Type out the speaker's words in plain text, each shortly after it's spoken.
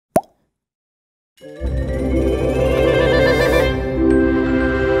Hello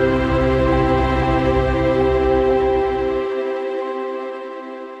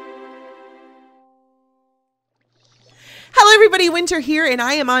everybody, Wyntr here, and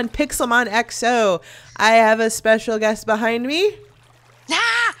I am on PixelmonXo. I have a special guest behind me.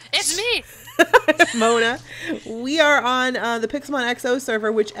 Ah, it's me! Mona. We are on the PixelmonXo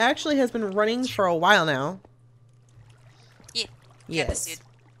server, which actually has been running for a while now. Yeah. Yes. Yeah,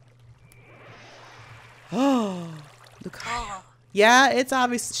 Oh, look. Oh. Yeah, it's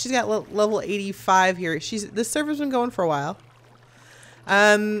obvious. She's got level 85 here. This server's been going for a while.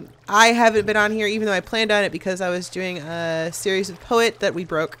 I haven't been on here, even though I planned on it, because I was doing a series of Poet that we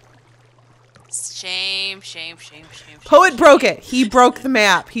broke. Shame. Poet broke it. He broke the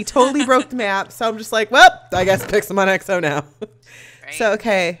map. He totally broke the map. So I'm just like, well, I guess PixelmonXo now. Right. So,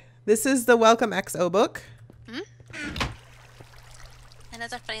 okay. This is the Welcome XO book. Mm-hmm. And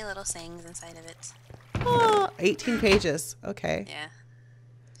those are funny little sayings inside of it. Oh, 18 pages. Okay. Yeah.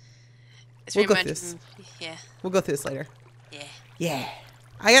 It's we'll go through this. Yeah. We'll go through this later. Yeah. Yeah.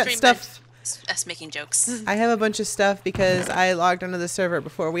 I got stuff. Us making jokes. I have a bunch of stuff because I logged onto the server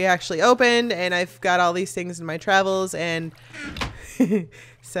before we actually opened, and I've got all these things in my travels, and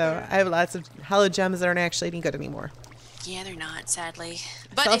so I have lots of hollow gems that aren't actually any good anymore. Yeah, they're not, sadly.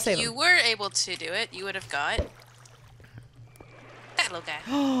 But so if you were able to do it, you would have got that little guy.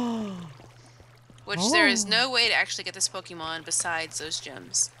 Which there is no way to actually get this Pokemon besides those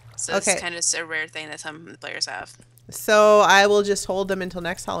gems. So it's kind of a rare thing that some players have. So I will just hold them until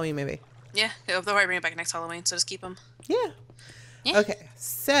next Halloween, maybe. Yeah, they'll probably bring it back next Halloween, so just keep them. Yeah. Okay,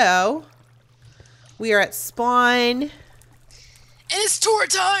 so we are at spawn. And it's tour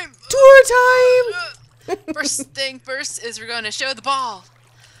time! Tour time! First thing first is we're going to show the ball.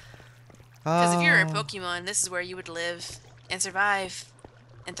 Because if you're a Pokemon, this is where you would live and survive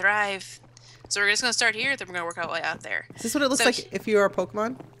and thrive. So we're just going to start here, then we're going to work our way out there. Is this what it looks like if you are a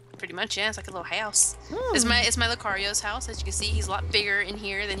Pokemon? Pretty much, yeah. It's like a little house. It's my Lucario's house. As you can see, he's a lot bigger in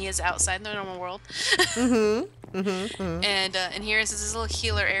here than he is outside in the normal world. And here is his little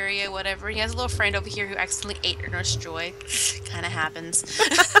healer area, whatever. He has a little friend over here who accidentally ate Nurse Joy. Kind of happens.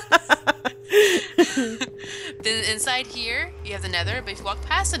 Then inside here, you have the Nether. But if you walk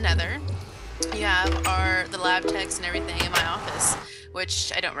past the Nether, you have the lab techs and everything in my office.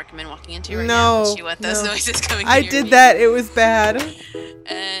 Which I don't recommend walking into right now. Unless you want those noises coming I did that. It was bad.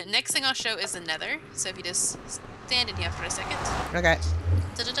 Next thing I'll show is the Nether. So if you just stand in here for a second. Okay.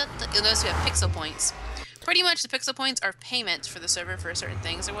 You'll notice we have pixel points. Pretty much the pixel points are payment for the server for certain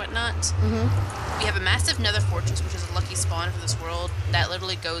things or whatnot. We have a massive Nether fortress, which is a lucky spawn for this world. That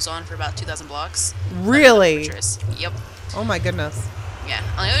literally goes on for about 2,000 blocks. Really? Yep. Oh my goodness. Yeah.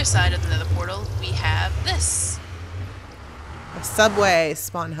 On the other side of the Nether portal, we have this. A subway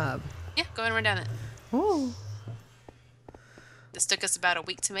spawn hub. Yeah, go ahead and run down it. Oh. This took us about a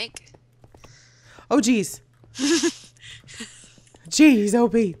week to make. Oh, geez. Jeez, oh,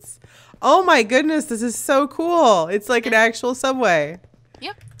 beats. Oh, my goodness. This is so cool. It's like an actual subway.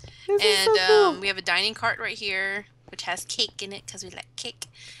 Yep. This is so cool. We have a dining cart right here, which has cake in it because we like cake.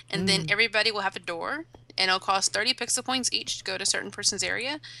 And then everybody will have a door. And it'll cost 30 pixel points each to go to a certain person's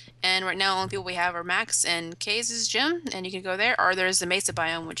area. And right now, the only people we have are Max and Kaze's gym. And you can go there. Or there's the Mesa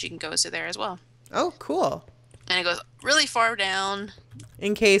biome, which you can go to there as well. Oh, cool. And it goes really far down.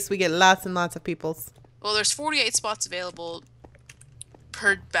 In case we get lots and lots of peoples. Well, there's 48 spots available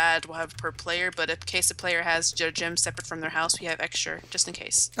per bed we'll have per player. But in case the player has their gym separate from their house, we have extra just in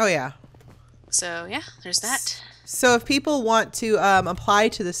case. Oh, yeah. So, yeah, there's that. So if people want to apply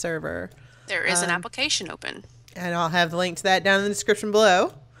to the server... There is an application open. And I'll have the link to that down in the description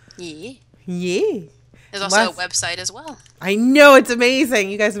below. Yeah. Yeah. There's also a website as well. I know. It's amazing.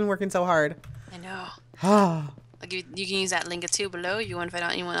 You guys have been working so hard. I know. Oh. You can use that link too below if you want to find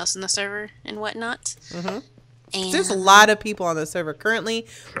out anyone else in the server and whatnot. And there's a lot of people on the server. Currently,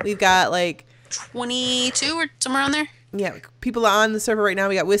 we've got like... 22 or somewhere on there. Yeah. People are on the server right now.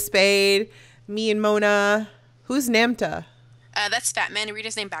 We got Wispade, me and Mona. Who's Namta? That's Fatman. You read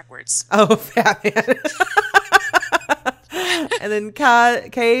his name backwards. Oh, Fatman. And then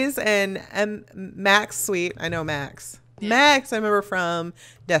Kaze and Max Sweet. I know Max. Yeah. Max, I remember from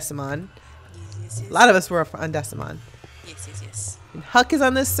Decimon. Yes. A lot of us were on Decimon. Yes. And Huck is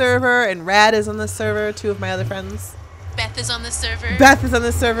on this server, and Rad is on this server, two of my other friends. Beth is on this server. Beth is on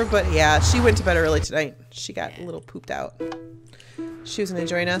this server, but yeah, she went to bed early tonight. She got a little pooped out. She was going to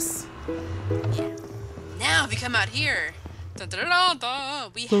join us. Yeah. Now, if you come out here,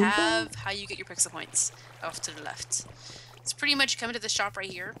 we have how you get your pixel points off to the left. It's pretty much coming to the shop right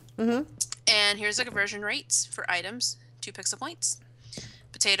here. And here's the conversion rates for items, 2 pixel points.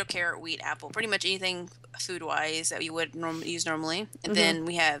 potato, carrot, wheat, apple. Pretty much anything food-wise that you would use normally. And then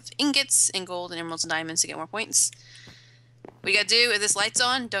we have ingots and gold and emeralds and diamonds to get more points. What you gotta do, if this light's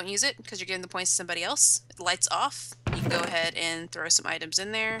on, don't use it because you're giving the points to somebody else. If the light's off, you can go ahead and throw some items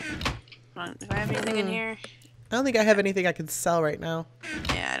in there. Do I have anything in here? I don't think I have anything I can sell right now.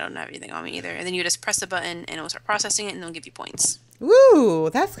 Yeah, I don't have anything on me either. And then you just press a button and it will start processing it and it'll give you points. Woo!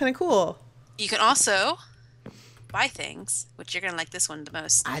 That's kind of cool. You can also buy things, which you're going to like this one the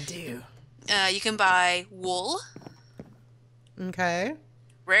most. I do. You can buy wool. Okay.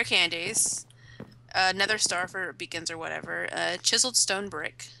 Rare candies. Nether star for beacons or whatever. Chiseled stone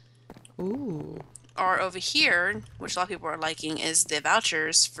brick. Ooh. Or over here, which a lot of people are liking, is the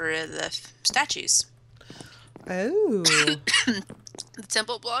vouchers for the statues. Oh. The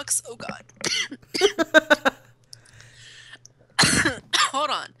temple blocks. Oh, God. Hold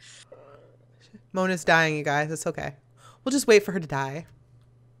on. Mona's dying, you guys. It's okay. We'll just wait for her to die.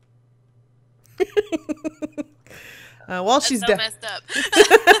 While she's so messed up.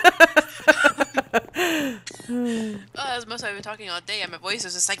 As most I've been talking all day, and my voice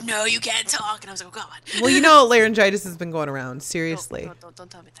was just like, "No, you can't talk," and I was like, "Oh God." Well, you know, laryngitis has been going around. Seriously. Don't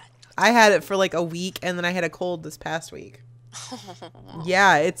tell me that. I had it for like a week, and then I had a cold this past week.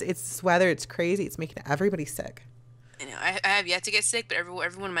 Yeah, it's this weather. It's crazy. It's making everybody sick. I know. I have yet to get sick, but everyone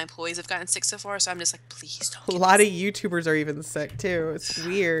of my employees have gotten sick so far. So I'm just like, please don't. A lot of YouTubers are even sick too. It's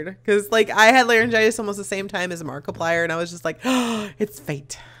weird because like I had laryngitis almost the same time as Markiplier, and I was just like, oh, it's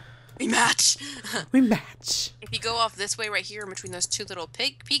fate. We match. We match. If you go off this way right here in between those two little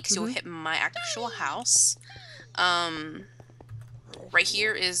peaks, you'll hit my actual house. Right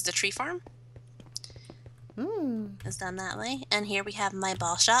here is the tree farm. It's done that way. And here we have my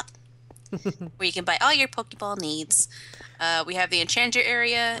ball shop, where you can buy all your Pokeball needs. We have the enchanter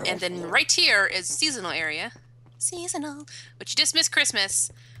area, and then right here is seasonal area. Seasonal. Which you just missed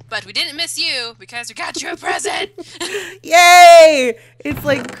Christmas, but we didn't miss you because we got you a present. Yay! It's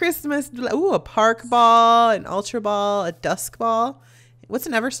like Christmas. Ooh, a park ball, an ultra ball, a dusk ball. What's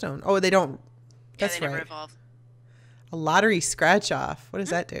an Everstone? Oh, they don't. That's they never right. evolve. A lottery scratch off. What does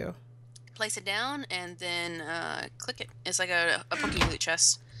that do? Place it down and then click it. It's like a Pokemon loot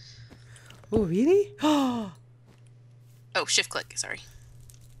chest. Oh, really? Oh, shift click. Sorry.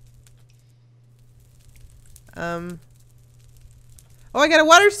 Oh, I got a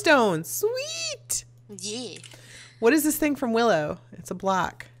water stone. Sweet. Yeah. What is this thing from Willow? It's a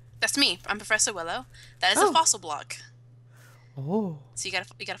block. That's me. I'm Professor Willow. That is a fossil block. Oh. So you got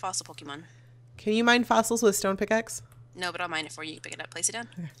a fossil Pokemon. Can you mine fossils with stone pickaxe? No, but I'll mine it for you. You pick it up, place it down.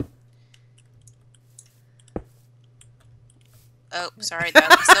 Okay. Oh, sorry. That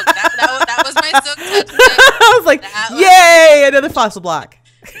was my silk touch. I was like, yay, another fossil block.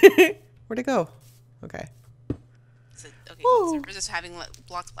 Where'd it go? Okay. Okay, server's just having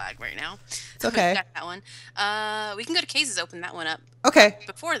block lag right now. It's okay. Got that one. We can go to Kaze's, open that one up. Okay.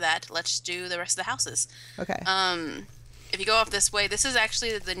 Before that, let's do the rest of the houses. Okay. If you go off this way, this is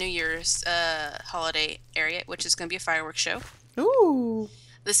actually the New Year's holiday area, which is going to be a fireworks show. Ooh.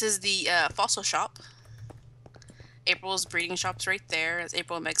 This is the fossil shop. April's breeding shop's right there. It's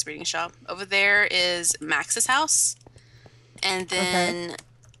April and Meg's breeding shop. Over there is Max's house. And then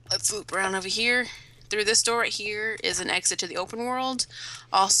let's loop around over here. Through this door right here is an exit to the open world.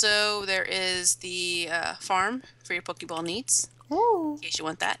 Also, there is the farm for your Pokeball needs. Oh. In case you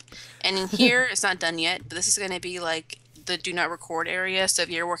want that. And in here, it's not done yet, but this is going to be like the do not record area. So if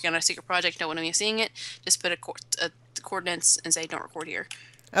you're working on a secret project, no one will be seeing it. Just put the coordinates and say don't record here.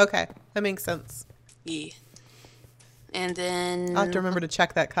 Okay, that makes sense. Yeah. And then I'll have to remember to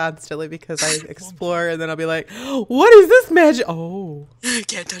check that constantly because I explore and then I'll be like, what is this magic? Oh.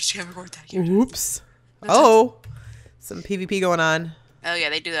 Can't touch, can't record that. Oops. Oh. Some PvP going on. Oh yeah,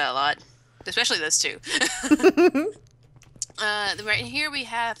 they do that a lot. Especially those two. Right here we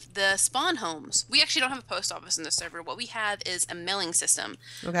have the spawn homes. We actually don't have a post office in the server. What we have is a mailing system.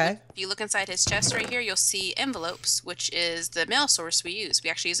 Okay. If you look inside his chest right here, you'll see envelopes, which is the mail source we use.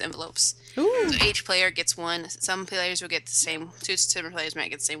 We actually use envelopes. Ooh. So each player gets one. Some players will get the same. 2 different players might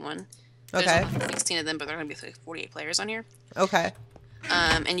get the same one. Okay. There's only 16 of them, but there are going to be like 48 players on here. Okay.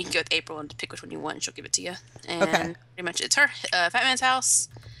 And you can go with April and pick which one you want, and she'll give it to you. And okay. Pretty much it's her, Fatman's house.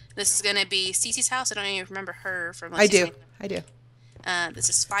 This is going to be Cece's house. I don't even remember her from I do. This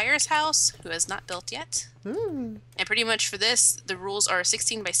is Fire's house, who has not built yet. And pretty much for this, the rules are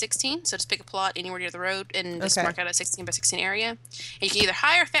 16 by 16. So just pick a plot anywhere near the road and just mark out a 16 by 16 area. And you can either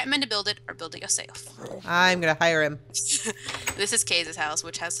hire Fatman to build it or build it yourself. I'm going to hire him. This is Kaze's house,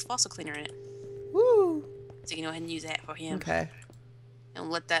 which has a fossil cleaner in it. Woo. So you can go ahead and use that for him. Okay. And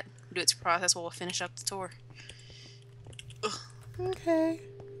let that do its process while we'll finish up the tour. Okay.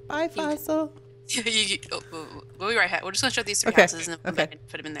 Bye, Fossil. We'll be right back. We're just gonna show these three Okay. houses and then come back and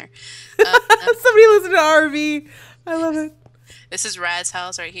put them in there. Somebody listen to RV. I love it. This is Rad's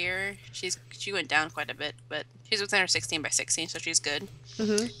house right here. She went down quite a bit, but she's within her 16 by 16, so she's good.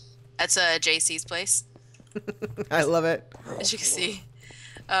 That's JC's place. I love it. As you can see,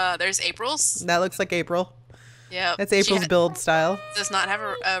 there's April's. That looks like April. Yeah, That's April's build style. Does not have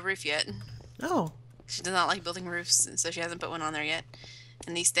a roof yet. Oh. She does not like building roofs, so she hasn't put one on there yet.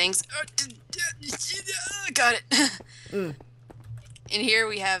 And these things, got it. And here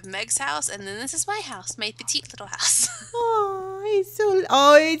we have Meg's house, and then this is my house, my petite little house. Oh,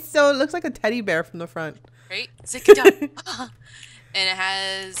 it looks like a teddy bear from the front. Right? And it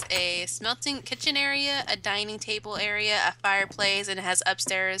has a smelting kitchen area, a dining table area, a fireplace, and it has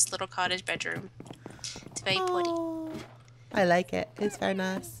upstairs little cottage bedroom. It's very pretty. I like it. It's very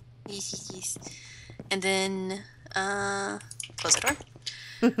nice. Yes. And then, close the door.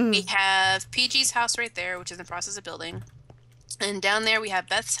 We have PG's house right there, which is in the process of building. And down there we have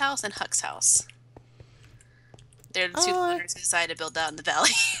Beth's house and Huck's house. They're the two owners who decided to build out in the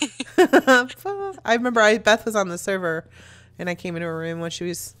valley. I remember Beth was on the server, and I came into her room when she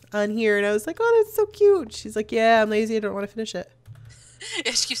was on here, and I was like, "Oh, that's so cute." She's like, "Yeah, I'm lazy. I don't want to finish it."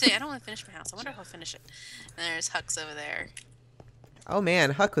 Yeah, she keeps saying, "I don't want to finish my house. I wonder if I'll finish it." And there's Huck's over there. Oh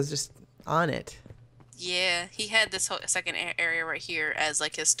man, Huck was just on it. Yeah, he had this whole second area right here as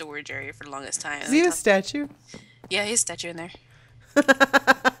like his storage area for the longest time. Is he a statue? Yeah, he's a statue in there.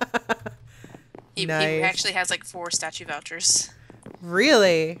 He Nice. actually has like 4 statue vouchers.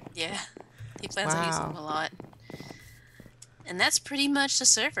 Really? Yeah. He plans on using them a lot. And that's pretty much the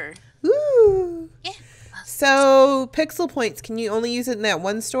server. Woo! Yeah. So pixel points, can you only use it in that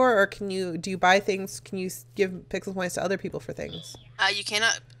one store, or do you buy things? Can you give pixel points to other people for things? You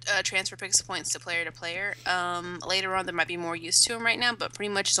cannot transfer pixel points to player. Later on, there might be more use to them right now, but pretty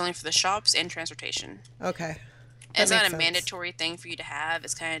much it's only for the shops and transportation. Okay. And it's not a mandatory thing for you to have.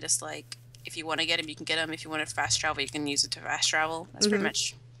 It's kind of just like, if you want to get them, you can get them. If you want to fast travel, you can use it to fast travel. That's pretty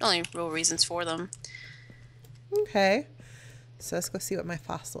much the only real reasons for them. Okay. So let's go see what my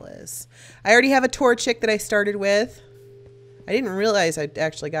fossil is. I already have a Torchic that I started with. I didn't realize I'd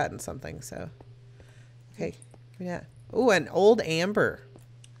actually gotten something, so. Okay. Give me that. Oh, an old amber.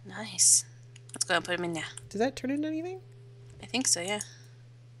 Nice. Let's go and put them in there. Does that turn into anything? I think so, yeah.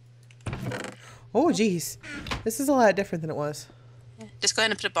 Oh, geez. This is a lot different than it was. Yeah. Just go ahead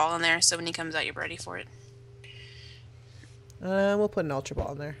and put a ball in there so when he comes out, you're ready for it. We'll put an Ultra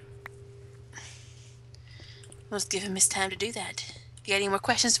Ball in there. Let's give him his time to do that. You got any more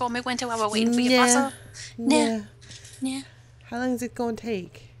questions for me, Wyntr, while we're waiting for your fossil? Yeah. Yeah. How long is it going to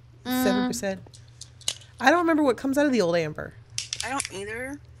take? 7%. I don't remember what comes out of the old amber. I don't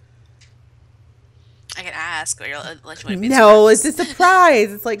either. I can ask, or I'll let you know. No, it's a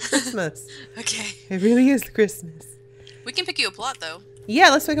surprise. It's like Christmas. Okay. It really is Christmas. We can pick you a plot, though. Yeah,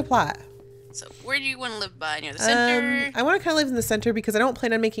 let's make a plot. So, where do you want to live by? Near the center? I want to kind of live in the center because I don't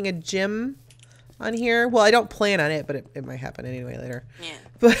plan on making a gym on here. Well, I don't plan on it, but it might happen anyway later. Yeah.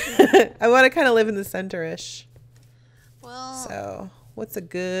 But I want to kind of live in the center-ish. Well. So, what's a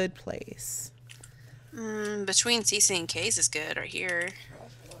good place? Between Cece and Kaze is good right here.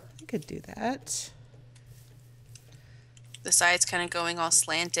 I could do that. The side's kind of going all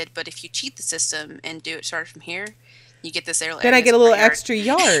slanted, but if you cheat the system and do it start from here, you get this area. Then I get a little extra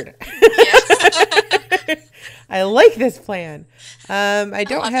yard. Yeah. I like this plan. I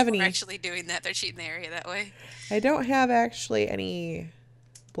don't have any. Actually doing that. They're cheating the area that way. I don't have actually any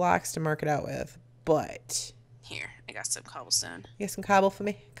blocks to mark it out with, but Here, I got some cobblestone. you got some cobble for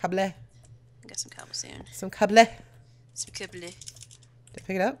me? Cobble. I got some cobblestone. Some cobble. Some cobble. Did I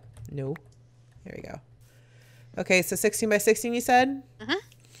pick it up? No. There we go. Okay, so 16 by 16 you said? Mm-hmm.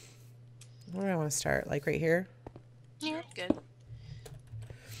 Where do I want to start? Like right here? Yeah, good.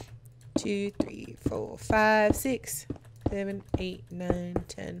 2, 3, 4, 5, 6, 7, 8, 9,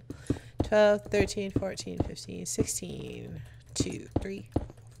 10, 12, 13, 14, 15, 16. 2, 3,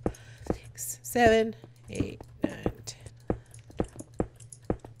 4, 6, 7, 8, 9, 10.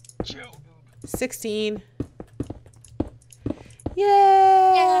 16.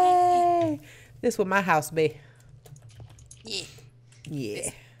 Yay! This would my house be. Yeah.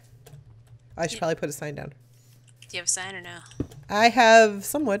 Yeah. I should probably put a sign down. Do you have a sign or no? I have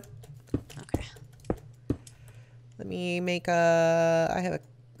some wood. Okay. Let me make a... I have a...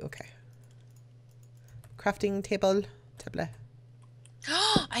 Okay. Crafting table. Table.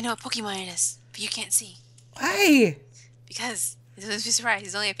 I know what Pokemon it is, but you can't see. Why? Because, it's a surprise,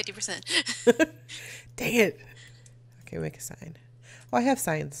 he's only at 50%. Dang it. Okay, make a sign. Oh, I have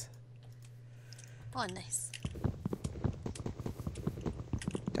signs. Oh, nice.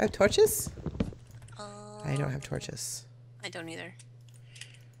 Do I have torches? I don't Uh, have torches. I don't either.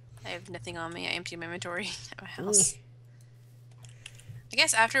 I have nothing on me. I empty my inventory at my house. I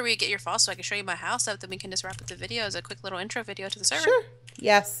guess after we get your fossil, I can show you my house up, then we can just wrap up the video as a quick little intro video to the server. Sure.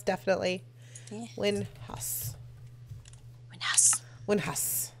 Yes, definitely. Yeah. Winhouse. Winhouse.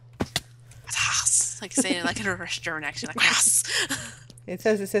 Winhouse. Winhouse. Like saying it like in a German accent, like house. It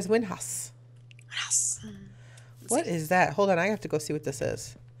says Winhouse. Winhouse. What is that? Hold on, I have to go see what this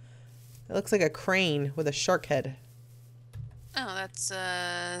is. It looks like a crane with a shark head. Oh, that's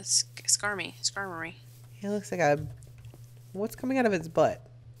Skarmory. It looks like a... What's coming out of its butt?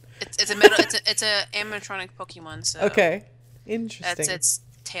 It's a metal. It's a animatronic Pokemon. So okay, interesting. That's its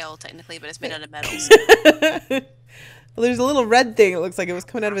tail technically, but it's made out of metals. Well, there's a little red thing. It looks like it was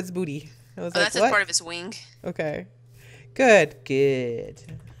coming out of its booty. I was like, that's what? part of its wing. Okay, good.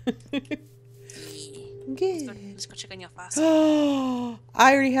 Let's go check on your fossil. Oh,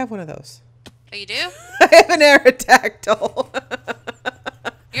 I already have one of those. Oh, you do? I have an Aerodactyl.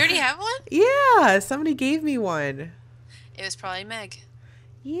 You already have one? Yeah, somebody gave me one. It was probably Meg.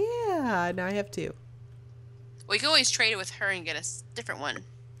 Yeah, now I have two. Well, you can always trade it with her and get a different one.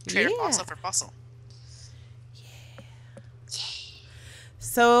 Trade her fossil for fossil. Yeah.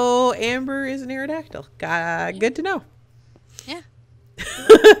 So Amber is an Aerodactyl. Good to know. Yeah.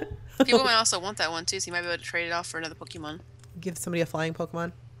 People might also want that one too, so you might be able to trade it off for another Pokemon. Give somebody a flying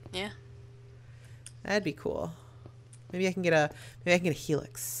Pokemon. Yeah. That'd be cool. Maybe I can get a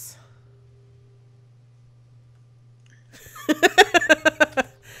Helix.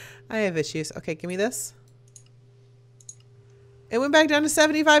 I have issues. Okay, give me this. It went back down to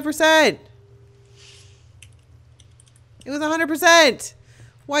 75%. It was 100%.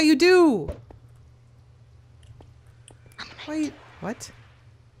 Why you do? Why you... What?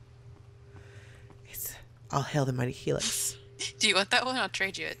 I'll hail the mighty Helix. Do you want that one? I'll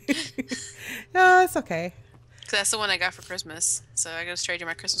trade you it. No, it's okay. Cause that's the one I got for Christmas. So I gotta trade you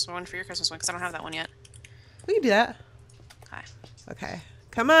my Christmas one for your Christmas one because I don't have that one yet. We can do that. Hi. Okay.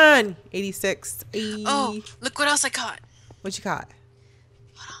 Come on. 86. 80. Oh, look what else I caught. What you caught?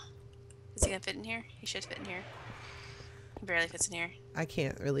 Hold on. Is he gonna fit in here? He should fit in here. He barely fits in here. I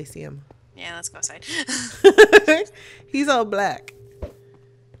can't really see him. Yeah, let's go outside. He's all black.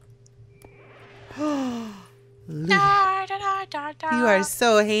 You are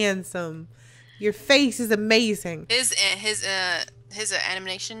so handsome. Your face is amazing. His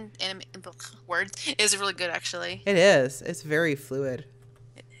animation words is really good actually. It is. It's very fluid.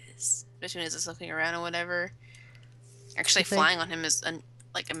 It is. Especially when he's just looking around or whatever. Actually, flying on him is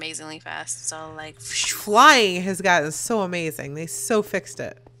like amazingly fast. So like flying has gotten so amazing. They so fixed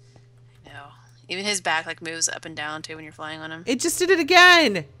it. I know. Even his back like moves up and down too when you're flying on him. It just did it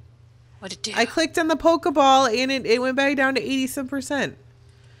again. What'd it do? I clicked on the Pokeball and it went back down to 80-some%.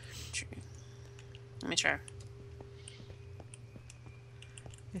 True. Let me try.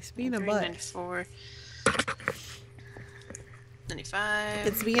 It's being a butt. 94, 95.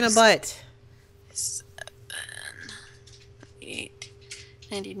 It's being a butt. 7, 8,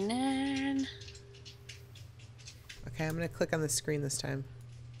 99. Okay, I'm going to click on the screen this time.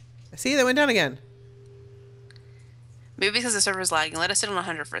 See, that went down again. Maybe because the server's lagging. Let us sit on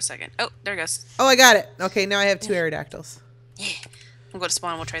 100 for a second. Oh, there it goes. Oh, I got it. Okay, now I have 2 Aerodactyls. Yeah. We'll go to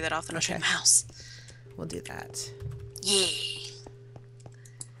spawn and we'll trade that off and I'll show you my house. We'll do that. Yeah.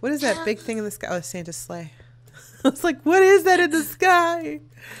 What is that big thing in the sky? Oh, it's Santa's sleigh. I was like, what is that in the sky?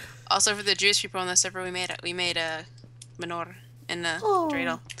 Also, for the Jewish people on the server, we made a menorah in the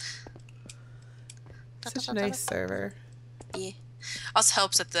dreidel. Such a nice server. Yeah. Also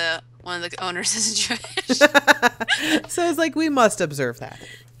helps that one of the owners isn't Jewish. So it's like we must observe that.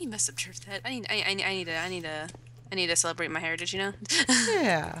 We must observe that. I need to celebrate my heritage, you know?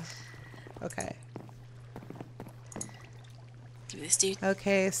 Yeah. Okay. Give me this dude.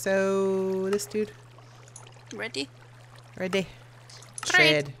 Okay, so this dude. Ready? Ready.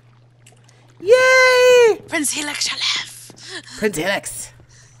 Trade. Trade. Yay! Prince Helix shall live. Prince Helix.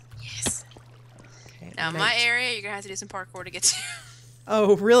 Yes. Okay, Now, my area, you're gonna have to do some parkour to get to.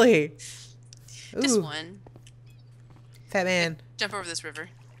 Oh, really? Just Ooh. one. Fatman. Jump over this river.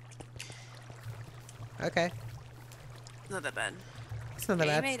 Okay. Not that bad. It's not that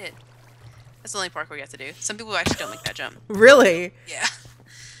You bad. made it. That's the only parkour you have to do. Some people actually don't make that jump. Really? Yeah.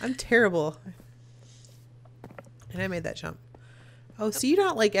 I'm terrible. And I made that jump. Oh, so you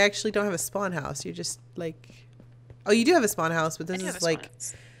don't like actually don't have a spawn house. You're just like, oh, you do have a spawn house, but this is like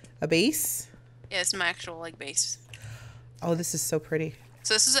a base. Yeah, it's my actual like base. Oh, this is so pretty.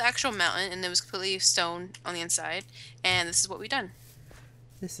 So this is an actual mountain, and it was completely stone on the inside, and this is what we've done.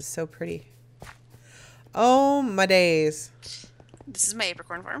 This is so pretty. Oh my days. this is my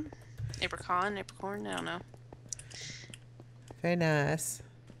apricot farm. Apricot, I don't know. Very nice.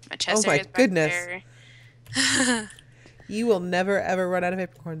 My chest Oh my area is back goodness. there. You will never ever run out of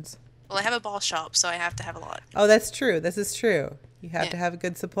apricorns. Well, I have a ball shop, so I have to have a lot. Oh, that's true. This is true. You have to have a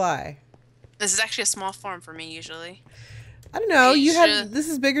good supply. This is actually a small farm for me usually. I don't know. This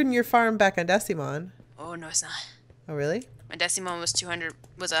is bigger than your farm back on Decimon. Oh no, it's not. Oh really? My Decimon was 200.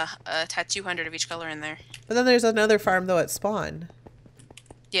 Had 200 of each color in there. But then there's another farm though at Spawn.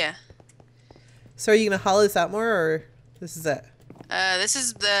 Yeah. So are you gonna hollow this out more, or this is it? This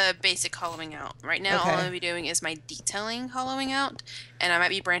is the basic hollowing out. Right now, all I'm going to be doing is my detailing hollowing out, and I might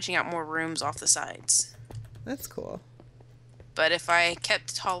be branching out more rooms off the sides. That's cool. But if I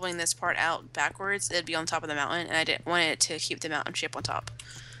kept hollowing this part out backwards, it'd be on top of the mountain, and I didn't want it to keep the mountain shape on top.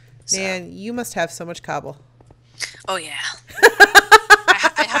 So. Man, you must have so much cobble. Oh, yeah.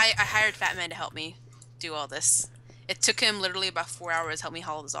 I hired Fatman to help me do all this. It took him literally about 4 hours to help me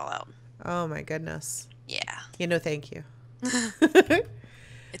hollow this all out. Oh, my goodness. Yeah. You know, thank you.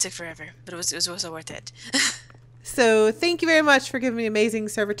 It took forever, but it was so worth it. So thank you very much for giving me amazing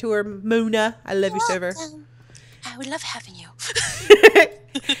server tour, Mona. I love your server. I would love having you.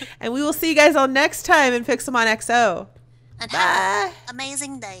 And we will see you guys all next time in PixelmonXo. And have an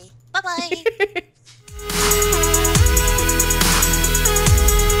amazing day. Bye bye.